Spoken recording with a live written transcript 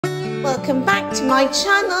welcome back to my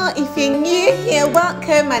channel. If you're new here,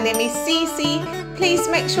 welcome. My name is Cecil. Please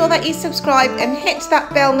make sure that you subscribe and hit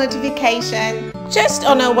that bell notification. Just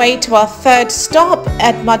on our way to our third stop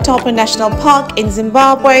at Matopo National Park in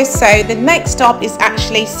Zimbabwe. So the next stop is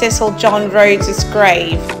actually Cecil John Rhodes'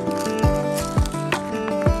 grave.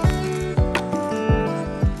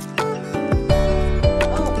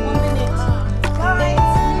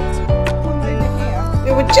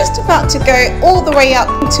 We were just about to go all the way up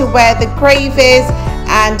to where the grave is,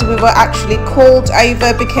 and we were actually called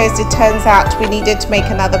over because it turns out we needed to make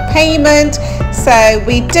another payment. So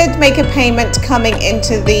we did make a payment coming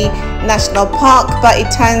into the national park, but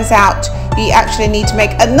it turns out you actually need to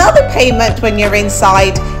make another payment when you're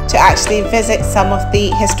inside to actually visit some of the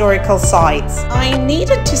historical sites. I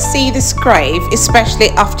needed to see this grave, especially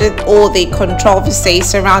after all the controversy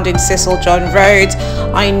surrounding Cecil John Rhodes.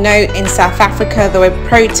 I know in South Africa there were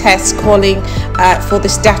protests calling for the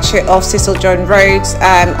statue of Cecil John Rhodes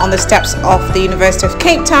on the steps of the University of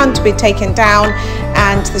Cape Town to be taken down,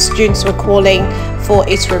 and the students were calling for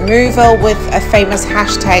its removal with a famous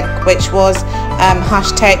hashtag, which was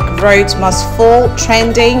hashtag Rhodes Must Fall,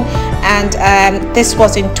 trending. And this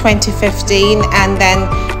was in 2015, and then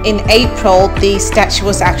in April the statue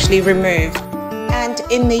was actually removed. And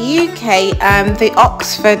in the UK, the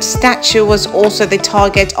Oxford statue was also the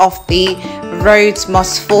target of the Rhodes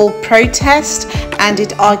Must Fall protest, and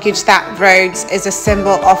it argued that Rhodes is a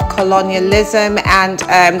symbol of colonialism and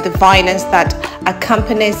the violence that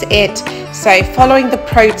accompanies it. So following the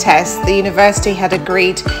protest, the university had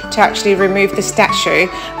agreed to actually remove the statue,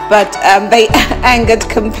 but they angered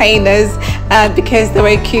campaigners because they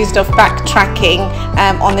were accused of backtracking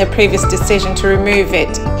on their previous decision to remove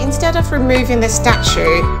it. Instead of removing the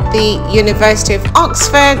statue, the University of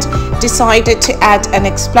Oxford decided to add an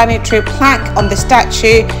explanatory plaque on the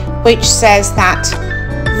statue, which says that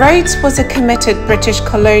Rhodes was a committed British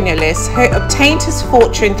colonialist who obtained his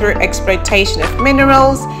fortune through exploitation of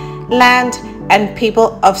minerals, land and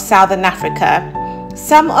people of Southern Africa.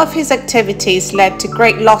 Some of his activities led to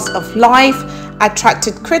great loss of life,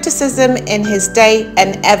 attracted criticism in his day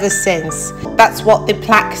and ever since. That's what the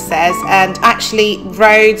plaque says. And actually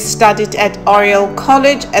Rhodes studied at Oriel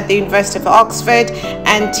College at the University of Oxford,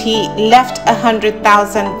 and he left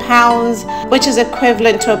 £100,000, which is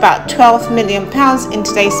equivalent to about £12 million in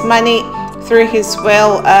today's money, through his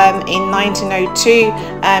will in 1902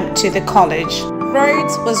 to the college.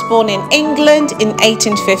 Rhodes was born in England in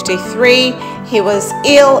 1853. He was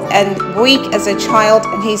ill and weak as a child,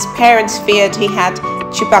 and his parents feared he had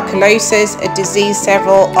tuberculosis, a disease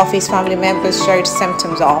several of his family members showed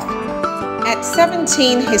symptoms of. At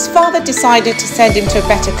 17, his father decided to send him to a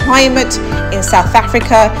better climate in South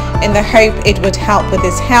Africa in the hope it would help with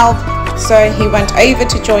his health. So he went over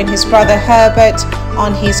to join his brother Herbert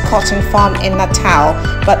on his cotton farm in Natal,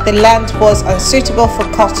 but the land was unsuitable for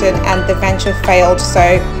cotton and the venture failed,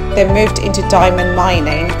 so they moved into diamond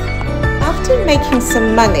mining. After making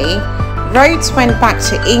some money, Rhodes went back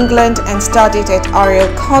to England and studied at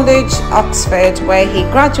Oriel College, Oxford, where he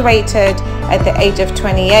graduated at the age of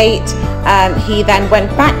 28. He then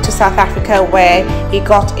went back to South Africa, where he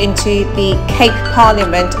got into the Cape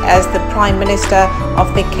Parliament as the Prime Minister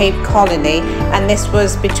of the Cape Colony, and this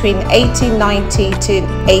was between 1890 to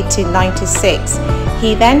 1896.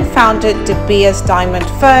 He then founded De Beers Diamond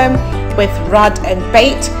Firm with Rudd and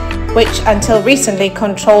Bate, which until recently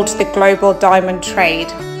controlled the global diamond trade.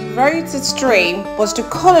 Rhodes' dream was to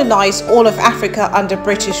colonize all of Africa under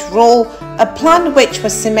British rule, a plan which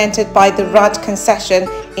was cemented by the Rudd Concession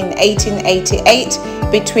in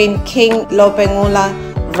 1888 between King Lobengula,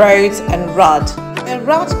 Rhodes and Rudd. The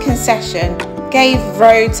Rudd Concession gave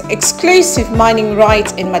Rhodes exclusive mining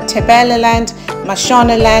rights in Matebeleland,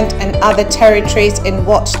 Mashonaland and other territories in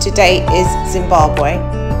what today is Zimbabwe.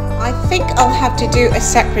 I think I'll have to do a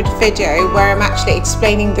separate video where I'm actually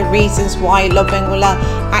explaining the reasons why Lobengula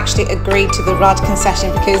actually agreed to the Rudd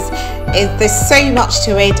concession, because there's so much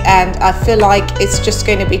to it and I feel like it's just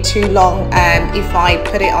going to be too long if I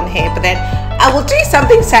put it on here. But then I will do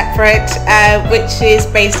something separate which is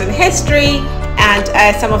based on history and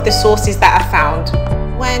some of the sources that I found.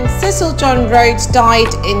 When Cecil John Rhodes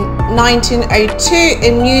died in 1902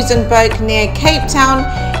 in Muizenberg near Cape Town,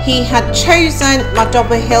 he had chosen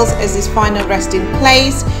Matopo Hills as his final resting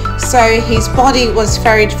place. So his body was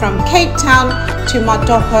ferried from Cape Town to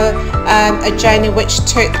Matopo, a journey which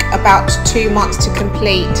took about 2 months to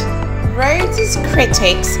complete. Rhodes'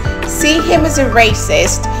 critics see him as a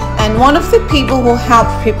racist and one of the people who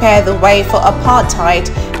helped prepare the way for apartheid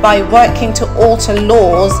by working to alter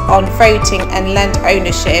laws on voting and land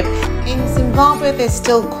ownership. In Zimbabwe, there's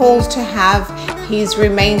still calls to have his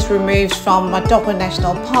remains removed from Matopo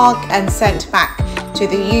National Park and sent back to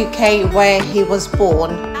the UK where he was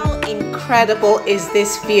born. How incredible is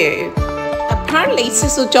this view? Apparently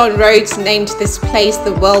Cecil John Rhodes named this place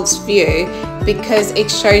the world's view because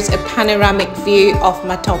it shows a panoramic view of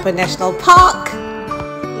Matopo National Park.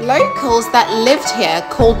 Locals that lived here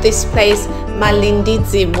called this place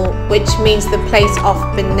Malindidzimu, which means the place of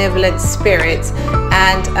benevolent spirits,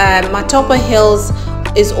 and Matopo Hills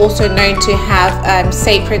is also known to have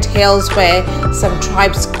sacred hills where some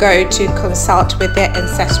tribes go to consult with their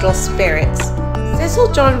ancestral spirits.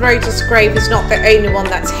 Cecil John Rhodes' grave is not the only one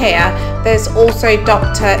that's here. There's also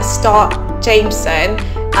Dr. Starr Jameson,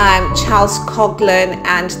 Charles Coghlan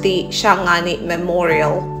and the Shangani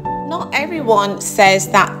Memorial. Not everyone says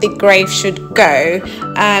that the grave should go.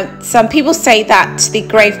 Some people say that the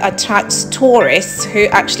grave attracts tourists who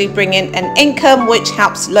actually bring in an income which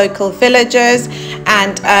helps local villagers,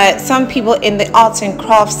 and some people in the arts and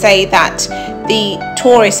crafts say that the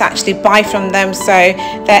tourists actually buy from them, so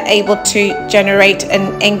they're able to generate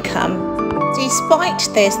an income. Despite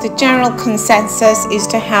this, the general consensus is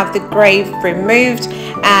to have the grave removed,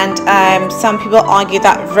 and some people argue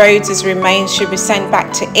that Rhodes' remains should be sent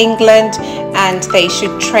back to England and they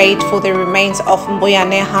should trade for the remains of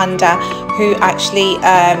Mbuyane Handa, who actually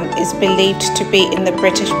is believed to be in the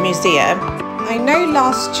British Museum. I know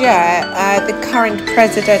last year the current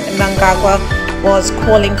president Mnangagwa was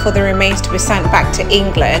calling for the remains to be sent back to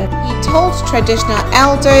England. He told traditional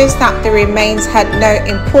elders that the remains had no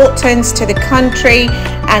importance to the country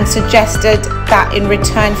and suggested that in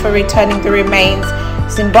return for returning the remains,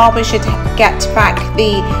 Zimbabwe should get back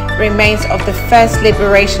the remains of the first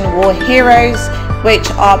Liberation War heroes, which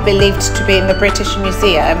are believed to be in the British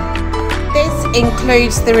Museum. This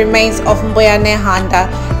includes the remains of Mbuyane Handa,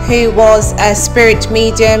 who was a spirit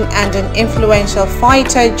medium and an influential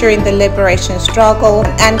fighter during the liberation struggle,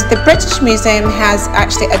 and the British Museum has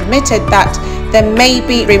actually admitted that there may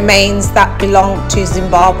be remains that belong to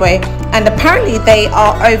Zimbabwe, and apparently there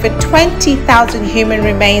are over 20,000 human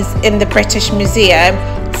remains in the British Museum,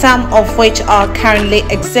 some of which are currently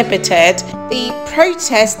exhibited. The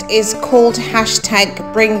protest is called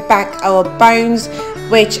 #BringBackOurBones,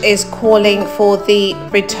 which is calling for the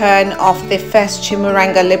return of the first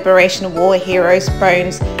Chimurenga Liberation War heroes'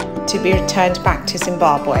 bones to be returned back to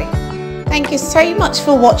Zimbabwe. Thank you so much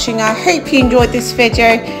for watching. I hope you enjoyed this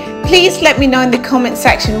video. Please let me know in the comment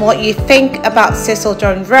section what you think about Cecil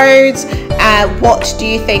John Rhodes. What do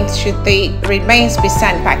you think, should the remains be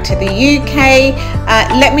sent back to the UK?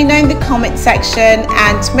 Let me know in the comment section,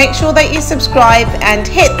 and make sure that you subscribe and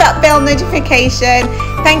hit that bell notification.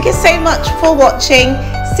 Thank you so much for watching.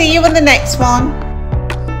 See you in the next one.